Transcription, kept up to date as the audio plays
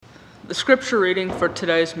The scripture reading for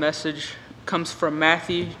today's message comes from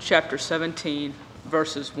Matthew chapter 17,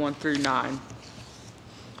 verses 1 through 9.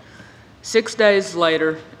 6 days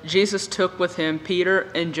later, Jesus took with him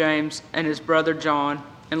Peter and James and his brother John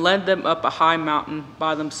and led them up a high mountain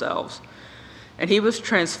by themselves. And he was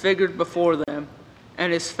transfigured before them,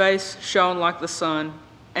 and his face shone like the sun,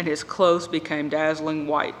 and his clothes became dazzling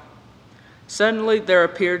white. Suddenly there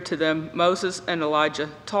appeared to them Moses and Elijah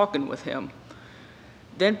talking with him.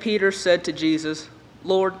 Then Peter said to Jesus,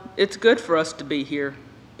 "Lord, it's good for us to be here.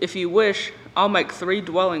 If you wish, I'll make 3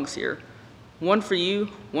 dwellings here, one for you,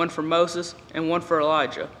 one for Moses, and one for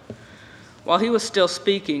Elijah." While he was still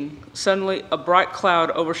speaking, suddenly a bright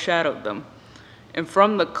cloud overshadowed them, and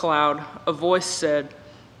from the cloud a voice said,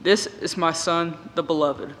 "This is my son, the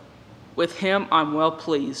beloved. With him I'm well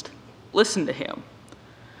pleased. Listen to him."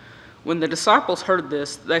 When the disciples heard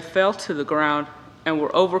this, they fell to the ground and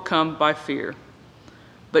were overcome by fear.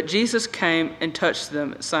 But Jesus came and touched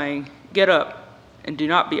them, saying, "Get up, and do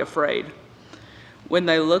not be afraid." When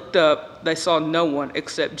they looked up, they saw no one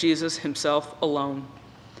except Jesus himself alone.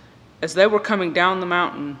 As they were coming down the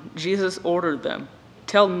mountain, Jesus ordered them,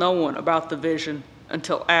 "Tell no one about the vision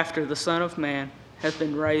until after the Son of Man has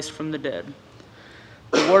been raised from the dead."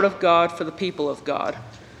 The word of God for the people of God.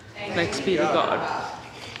 Thanks be to God.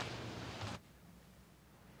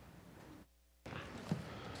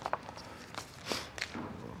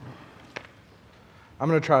 I'm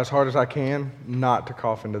going to try as hard as I can not to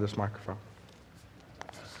cough into this microphone.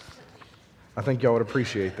 I think y'all would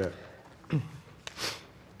appreciate that.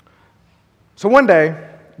 So one day,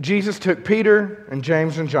 Jesus took Peter and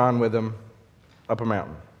James and John with him up a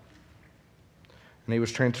mountain. And he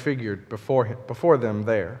was transfigured before them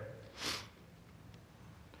there.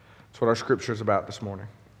 That's what our scripture is about this morning.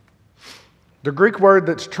 The Greek word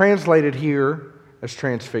that's translated here as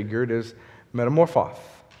transfigured is metamorphos,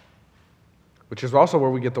 which is also where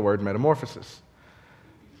we get the word metamorphosis.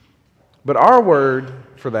 But our word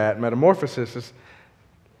for that, metamorphosis,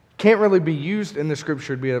 can't really be used in the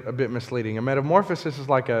scripture to be a bit misleading. A metamorphosis is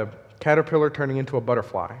like a caterpillar turning into a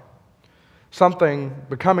butterfly. Something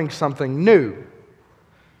becoming something new.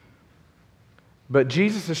 But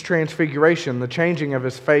Jesus' transfiguration, the changing of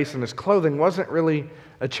his face and his clothing, wasn't really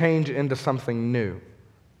a change into something new.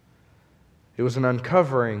 It was an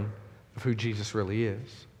uncovering of who Jesus really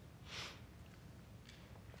is.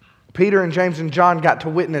 Peter and James and John got to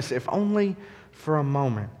witness, if only for a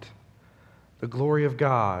moment, the glory of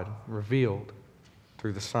God revealed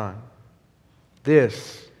through the Son.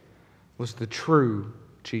 This was the true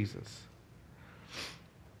Jesus.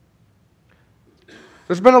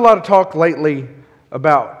 There's been a lot of talk lately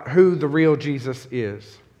about who the real Jesus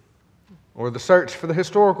is, or the search for the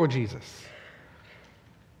historical Jesus.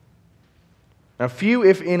 Now, few,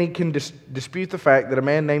 if any, can dispute the fact that a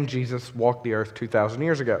man named Jesus walked the earth 2,000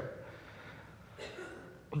 years ago.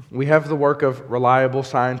 We have the work of reliable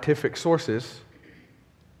scientific sources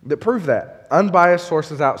that prove that. Unbiased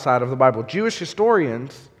sources outside of the Bible. Jewish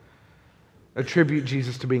historians attribute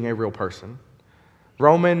Jesus to being a real person.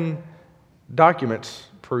 Roman documents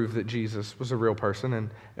prove that Jesus was a real person. And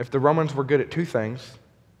if the Romans were good at 2 things,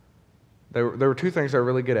 there were 2 things they were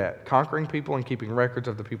really good at: conquering people and keeping records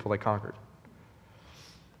of the people they conquered.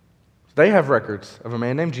 They have records of a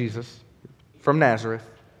man named Jesus from Nazareth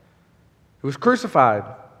who was crucified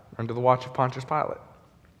under the watch of Pontius Pilate.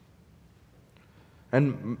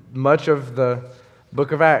 And much of the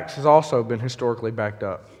book of Acts has also been historically backed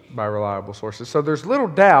up by reliable sources. So there's little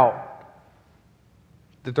doubt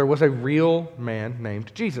that there was a real man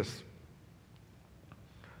named Jesus.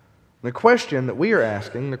 The question that we are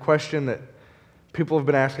asking, the question that people have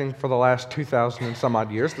been asking for the last 2,000 and some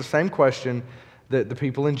odd years, the same question that the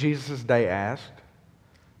people in Jesus' day asked,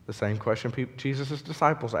 the same question Jesus'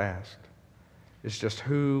 disciples asked, is just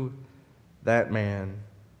who that man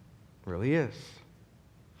really is.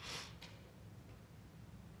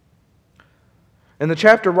 In the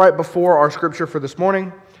chapter right before our scripture for this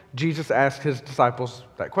morning, Jesus asked his disciples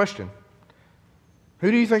that question. Who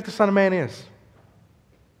do you think the Son of Man is?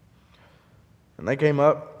 And they came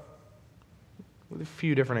up with a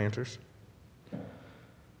few different answers.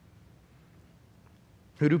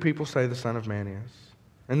 Who do people say the Son of Man is?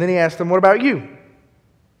 And then he asked them, what about you?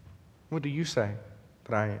 What do you say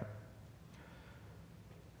that I am?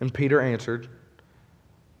 And Peter answered,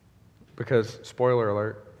 because, spoiler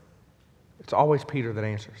alert, it's always Peter that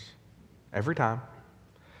answers. Every time.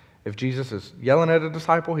 If Jesus is yelling at a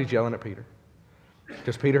disciple, he's yelling at Peter.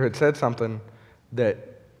 Because Peter had said something that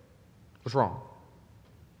was wrong.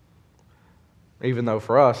 Even though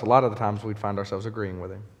for us, a lot of the times we'd find ourselves agreeing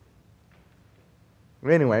with him.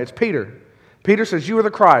 Anyway, it's Peter Peter says, "You are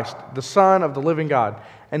the Christ, the Son of the living God."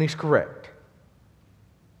 And he's correct.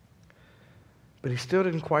 But he still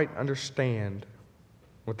didn't quite understand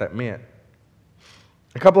what that meant.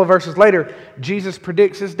 A couple of verses later, Jesus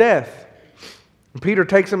predicts his death. And Peter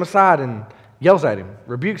takes him aside and yells at him,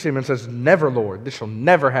 rebukes him, and says, "Never, Lord, this shall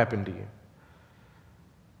never happen to you."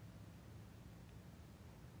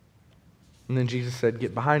 And then Jesus said,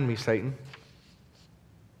 "Get behind me, Satan.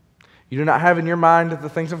 You do not have in your mind the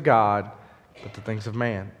things of God, but the things of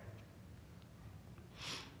man."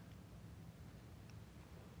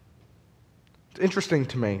 It's interesting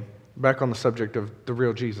to me, back on the subject of the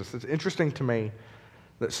real Jesus, it's interesting to me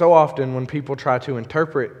that so often when people try to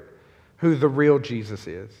interpret who the real Jesus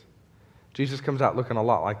is, Jesus comes out looking a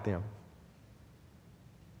lot like them.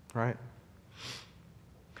 Right?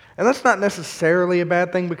 And that's not necessarily a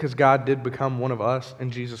bad thing, because God did become one of us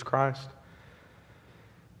in Jesus Christ.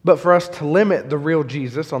 But for us to limit the real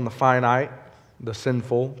Jesus on the finite, the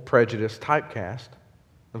sinful, prejudiced typecast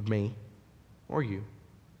of me or you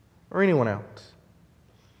or anyone else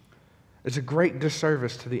is a great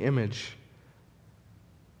disservice to the image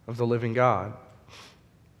of the living God.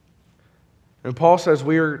 And Paul says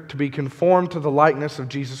we are to be conformed to the likeness of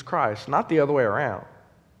Jesus Christ, not the other way around.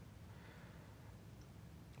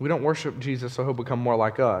 We don't worship Jesus so he'll become more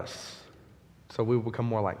like us, so we will become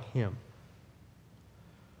more like him.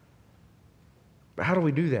 But how do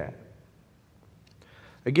we do that?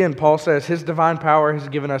 Again, Paul says his divine power has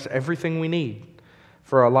given us everything we need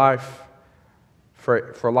for a life,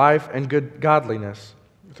 for life and good godliness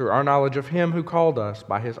through our knowledge of him who called us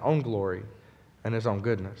by his own glory and his own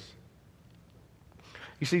goodness.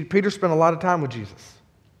 You see, Peter spent a lot of time with Jesus.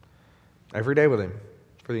 Every day with him.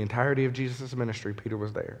 For the entirety of Jesus' ministry, Peter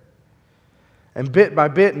was there. And bit by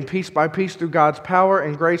bit and piece by piece, through God's power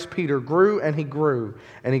and grace, Peter grew and he grew.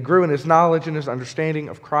 And he grew in his knowledge and his understanding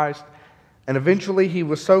of Christ. And eventually he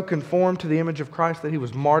was so conformed to the image of Christ that he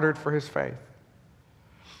was martyred for his faith.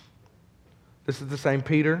 This is the same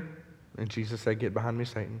Peter, and Jesus said, "Get behind me,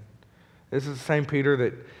 Satan." This is the same Peter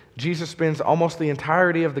that Jesus spends almost the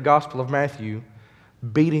entirety of the Gospel of Matthew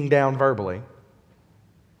beating down verbally.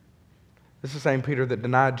 This is the same Peter that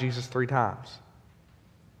denied Jesus 3 times.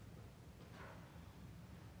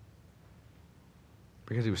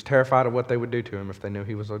 Because he was terrified of what they would do to him if they knew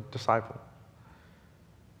he was a disciple.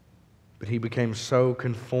 But he became so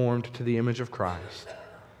conformed to the image of Christ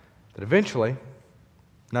that eventually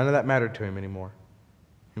none of that mattered to him anymore.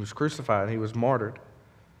 He was crucified. He was martyred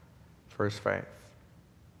for his faith.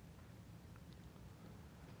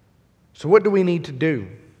 So what do we need to do?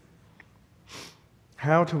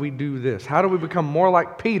 How do we do this? How do we become more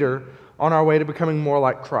like Peter on our way to becoming more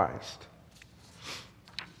like Christ?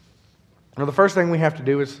 Well, the first thing we have to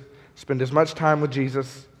do is spend as much time with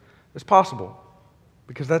Jesus as possible,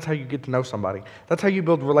 because that's how you get to know somebody. That's how you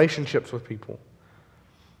build relationships with people.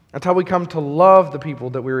 That's how we come to love the people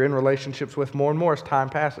that we're in relationships with more and more as time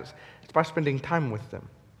passes. It's by spending time with them.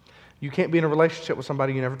 You can't be in a relationship with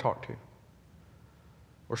somebody you never talk to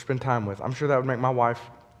or spend time with. I'm sure that would make my wife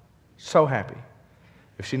so happy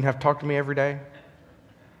if she didn't have to talk to me every day.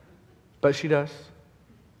 But she does,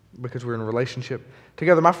 because we're in a relationship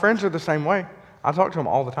together. My friends are the same way. I talk to them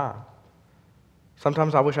all the time.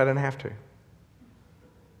 Sometimes I wish I didn't have to,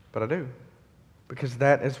 but I do, because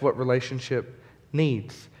that is what relationship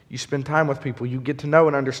needs. You spend time with people. You get to know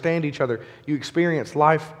and understand each other. You experience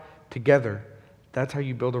life together. That's how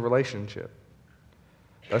you build a relationship.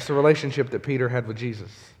 That's the relationship that Peter had with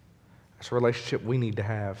Jesus. That's a relationship we need to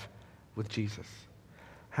have with Jesus.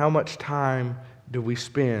 How much time do we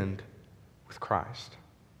spend with Christ?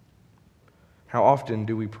 How often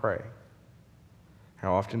do we pray?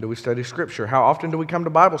 How often do we study Scripture? How often do we come to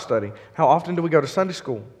Bible study? How often do we go to Sunday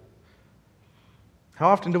school? How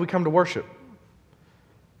often do we come to worship?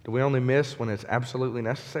 Do we only miss when it's absolutely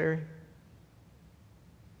necessary?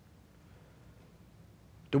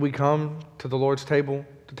 Do we come to the Lord's table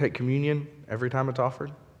to take communion every time it's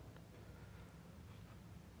offered?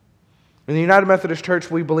 In the United Methodist Church,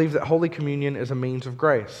 we believe that Holy Communion is a means of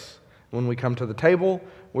grace. When we come to the table,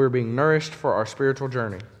 we're being nourished for our spiritual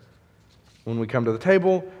journey. When we come to the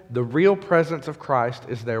table, the real presence of Christ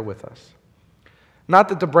is there with us. Not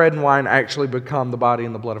that the bread and wine actually become the body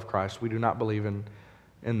and the blood of Christ. We do not believe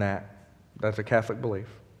in that. That's a Catholic belief.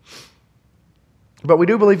 But we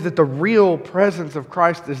do believe that the real presence of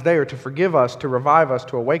Christ is there to forgive us, to revive us,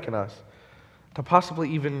 to awaken us, to possibly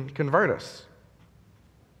even convert us.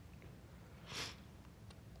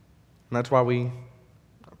 And that's why we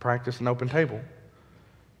practice an open table.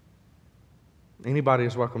 Anybody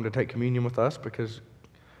is welcome to take communion with us, because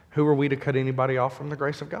who are we to cut anybody off from the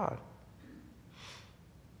grace of God?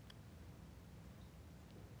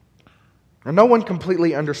 And no one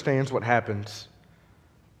completely understands what happens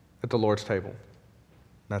at the Lord's table.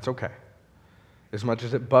 That's okay. As much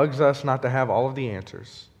as it bugs us not to have all of the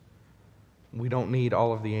answers, we don't need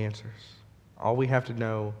all of the answers. All we have to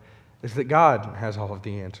know is that God has all of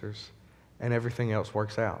the answers, and everything else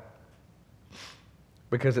works out.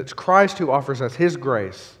 Because it's Christ who offers us His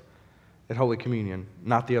grace at Holy Communion,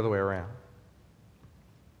 not the other way around.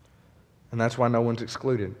 And that's why no one's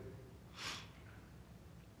excluded.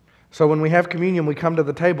 So when we have communion, we come to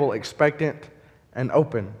the table expectant and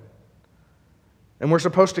open. And we're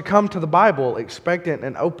supposed to come to the Bible expectant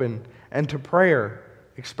and open, and to prayer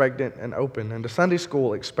expectant and open, and to Sunday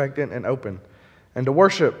school expectant and open, and to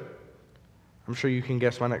worship, I'm sure you can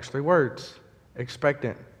guess my next three words,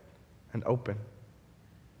 expectant and open.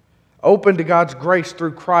 Open to God's grace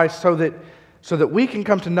through Christ so that we can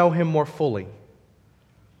come to know Him more fully,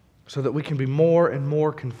 so that we can be more and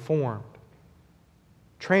more conformed,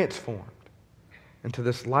 transformed into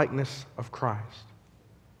this likeness of Christ.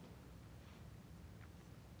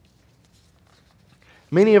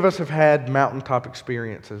 Many of us have had mountaintop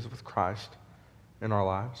experiences with Christ in our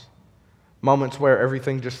lives. Moments where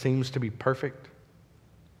everything just seems to be perfect,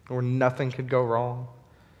 where nothing could go wrong,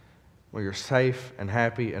 where you're safe and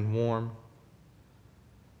happy and warm,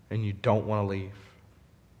 and you don't want to leave.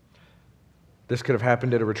 This could have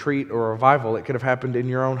happened at a retreat or a revival. It could have happened in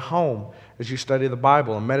your own home as you study the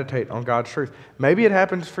Bible and meditate on God's truth. Maybe it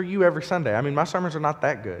happens for you every Sunday. I mean, my sermons are not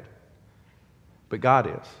that good, but God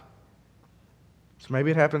is. So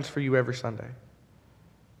maybe it happens for you every Sunday.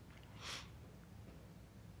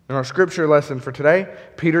 In our scripture lesson for today,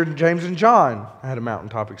 Peter, James, and John had a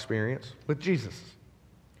mountaintop experience with Jesus.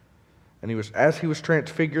 And as he was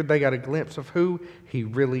transfigured, they got a glimpse of who He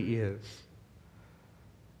really is.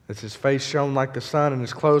 As His face shone like the sun and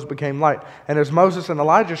His clothes became light. And as Moses and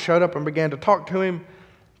Elijah showed up and began to talk to Him,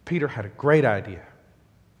 Peter had a great idea.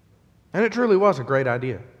 And it truly was a great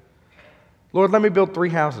idea. Lord, let me build 3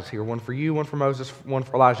 houses here, one for you, one for Moses, one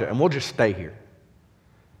for Elijah, and we'll just stay here.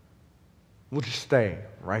 We'll just stay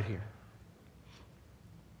right here.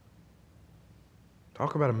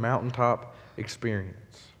 Talk about a mountaintop experience.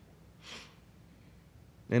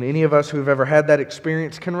 And any of us who have ever had that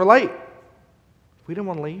experience can relate. We didn't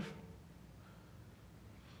want to leave.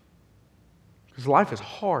 Because life is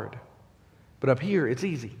hard. But up here, it's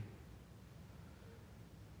easy.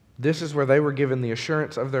 This is where they were given the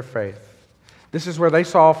assurance of their faith. This is where they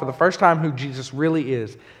saw for the first time who Jesus really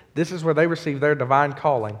is. This is where they received their divine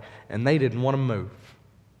calling, and they didn't want to move.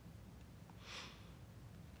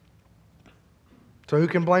 So who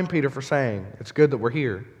can blame Peter for saying, it's good that we're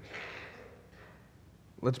here.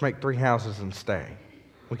 Let's make 3 houses and stay.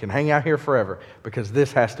 We can hang out here forever because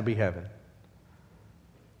this has to be heaven.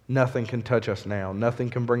 Nothing can touch us now. Nothing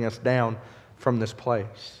can bring us down from this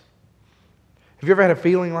place. Have you ever had a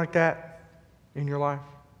feeling like that in your life?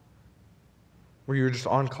 Where you're just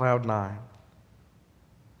on cloud 9?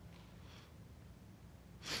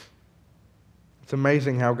 It's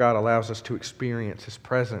amazing how God allows us to experience His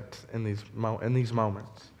presence in these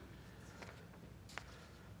moments.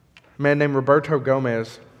 A man named Roberto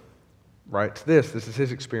Gomez writes this. This is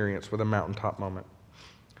his experience with a mountaintop moment.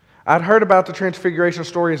 I'd heard about the Transfiguration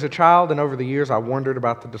story as a child, and over the years I wondered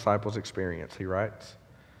about the disciples' experience, he writes.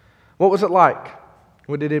 What was it like?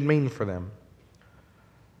 What did it mean for them?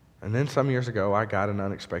 And then some years ago, I got an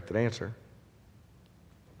unexpected answer.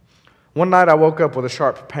 One night I woke up with a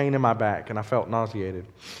sharp pain in my back, and I felt nauseated.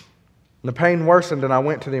 And the pain worsened, and I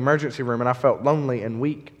went to the emergency room, and I felt lonely and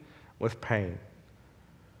weak with pain.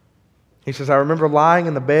 He says, I remember lying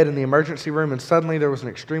in the bed in the emergency room, and suddenly there was an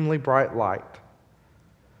extremely bright light.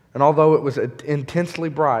 And although it was intensely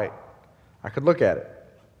bright, I could look at it.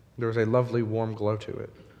 There was a lovely warm glow to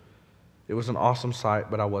it. It was an awesome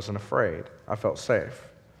sight, but I wasn't afraid. I felt safe.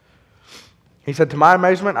 He said, to my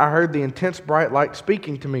amazement, I heard the intense bright light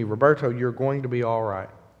speaking to me, Roberto, you're going to be all right.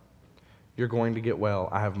 You're going to get well.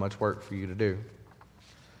 I have much work for you to do.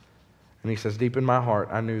 And he says, deep in my heart,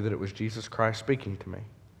 I knew that it was Jesus Christ speaking to me.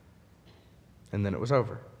 And then it was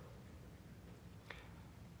over.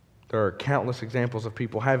 There are countless examples of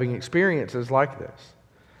people having experiences like this.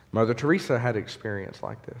 Mother Teresa had an experience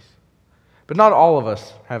like this. But not all of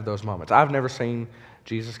us have those moments. I've never seen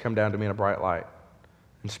Jesus come down to me in a bright light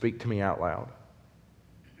and speak to me out loud.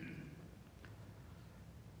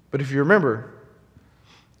 But if you remember,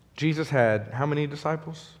 Jesus had how many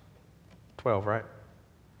disciples? 12, right?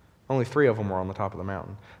 Only 3 of them were on the top of the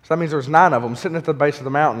mountain. So that means there was 9 of them sitting at the base of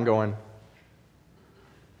the mountain going,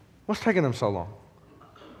 what's taking them so long?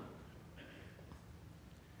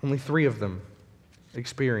 Only 3 of them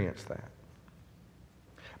experienced that.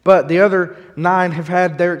 But the other 9 have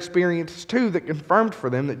had their experiences too that confirmed for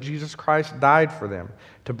them that Jesus Christ died for them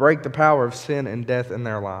to break the power of sin and death in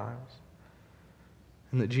their lives,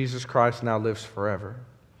 and that Jesus Christ now lives forever.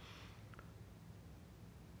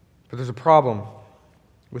 But there's a problem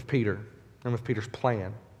with Peter and with Peter's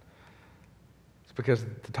plan. It's because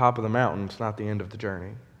the top of the mountain is not the end of the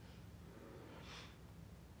journey.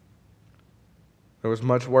 There was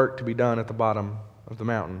much work to be done at the bottom of the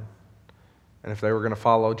mountain. And if they were going to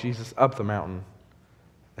follow Jesus up the mountain,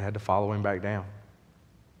 they had to follow him back down.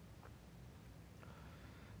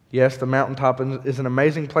 Yes, the mountaintop is an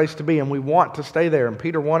amazing place to be, and we want to stay there, and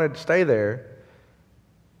Peter wanted to stay there.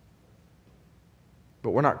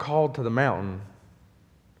 But we're not called to the mountain.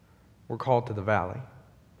 We're called to the valley.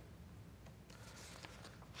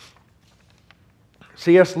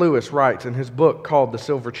 C.S. Lewis writes in his book called The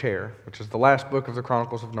Silver Chair, which is the last book of the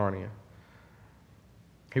Chronicles of Narnia.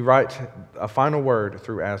 He writes a final word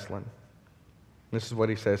through Aslan. This is what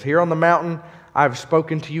he says: "Here on the mountain I have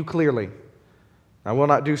spoken to you clearly. I will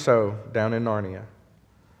not do so down in Narnia.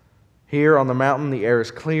 Here on the mountain the air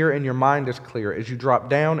is clear and your mind is clear. As you drop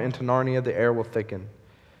down into Narnia, the air will thicken.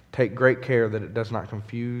 Take great care that it does not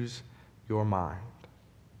confuse your mind."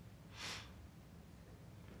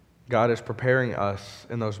 God is preparing us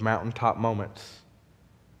in those mountaintop moments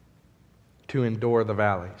to endure the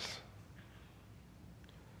valleys.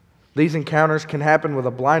 These encounters can happen with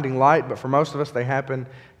a blinding light, but for most of us, they happen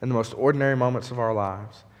in the most ordinary moments of our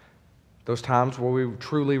lives. Those times where we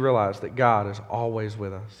truly realize that God is always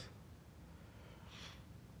with us.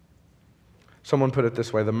 Someone put it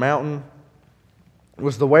this way: the mountain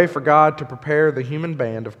was the way for God to prepare the human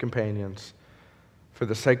band of companions for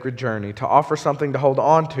the sacred journey, to offer something to hold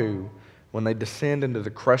on to when they descend into the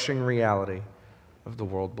crushing reality of the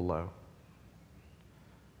world below.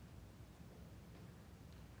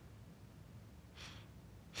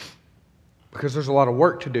 Because there's a lot of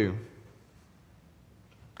work to do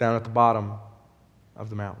down at the bottom of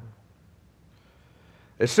the mountain.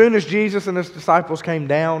 As soon as Jesus and his disciples came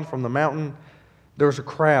down from the mountain, there was a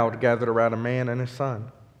crowd gathered around a man and his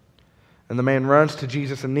son. And the man runs to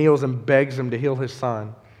Jesus and kneels and begs him to heal his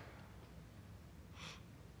son.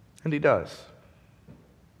 And he does.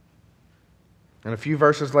 And a few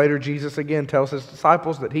verses later, Jesus again tells his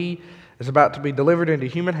disciples that he is about to be delivered into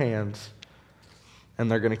human hands, and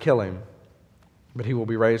they're going to kill him. But he will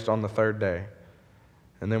be raised on the third day.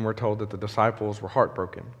 And then we're told that the disciples were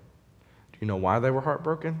heartbroken. Do you know why they were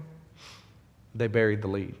heartbroken? They buried the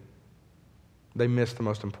lead. They missed the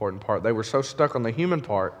most important part. They were so stuck on the human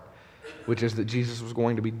part, which is that Jesus was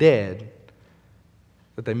going to be dead,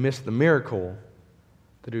 that they missed the miracle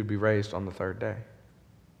that he would be raised on the third day.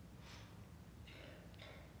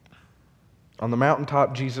 On the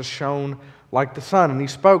mountaintop, Jesus shone like the sun, and he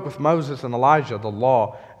spoke with Moses and Elijah, the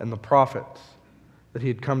law and the prophets that he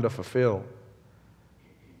had come to fulfill.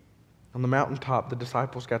 On the mountaintop, the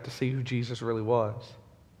disciples got to see who Jesus really was.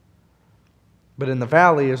 But in the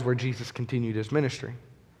valley is where Jesus continued his ministry.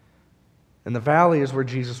 In the valley is where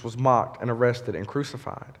Jesus was mocked and arrested and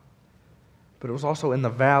crucified. But it was also in the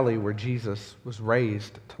valley where Jesus was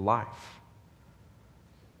raised to life.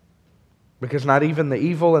 Because not even the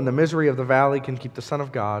evil and the misery of the valley can keep the Son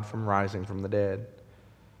of God from rising from the dead.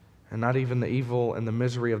 And not even the evil and the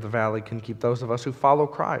misery of the valley can keep those of us who follow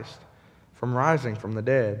Christ from rising from the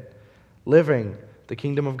dead, living the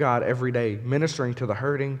kingdom of God every day, ministering to the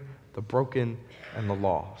hurting, the broken, and the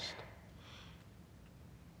lost.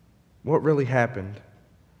 What really happened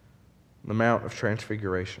on the Mount of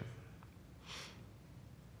Transfiguration?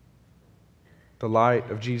 The light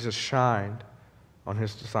of Jesus shined on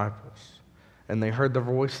his disciples, and they heard the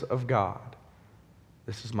voice of God.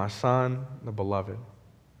 "This is my Son, the beloved.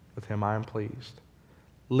 With him I am pleased.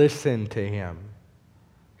 Listen to him."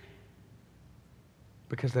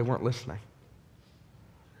 Because they weren't listening.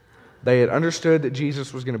 They had understood that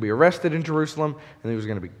Jesus was going to be arrested in Jerusalem, and he was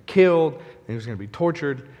going to be killed, and he was going to be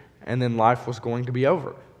tortured, and then life was going to be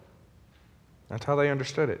over. That's how they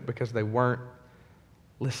understood it, because they weren't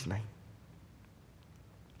listening.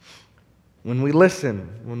 When we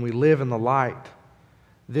listen, when we live in the light,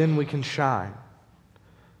 then we can shine.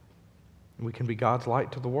 We can be God's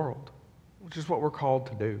light to the world, which is what we're called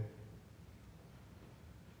to do.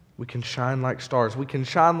 We can shine like stars. We can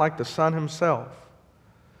shine like the sun himself.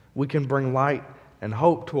 We can bring light and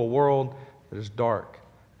hope to a world that is dark,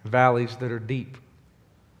 valleys that are deep.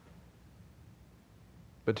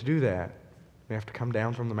 But to do that, we have to come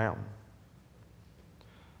down from the mountain.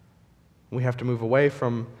 We have to move away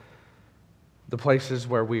from the places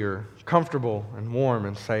where we are comfortable and warm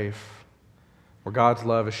and safe, where God's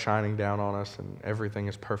love is shining down on us and everything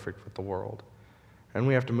is perfect with the world. And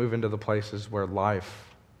we have to move into the places where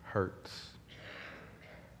life hurts,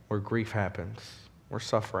 where grief happens, where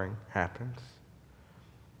suffering happens.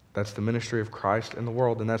 That's the ministry of Christ in the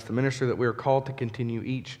world, and that's the ministry that we are called to continue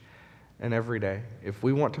each and every day. If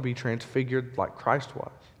we want to be transfigured like Christ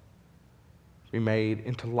was, be made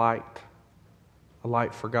into light, a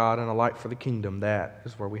light for God and a light for the kingdom, that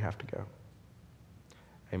is where we have to go.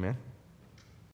 Amen.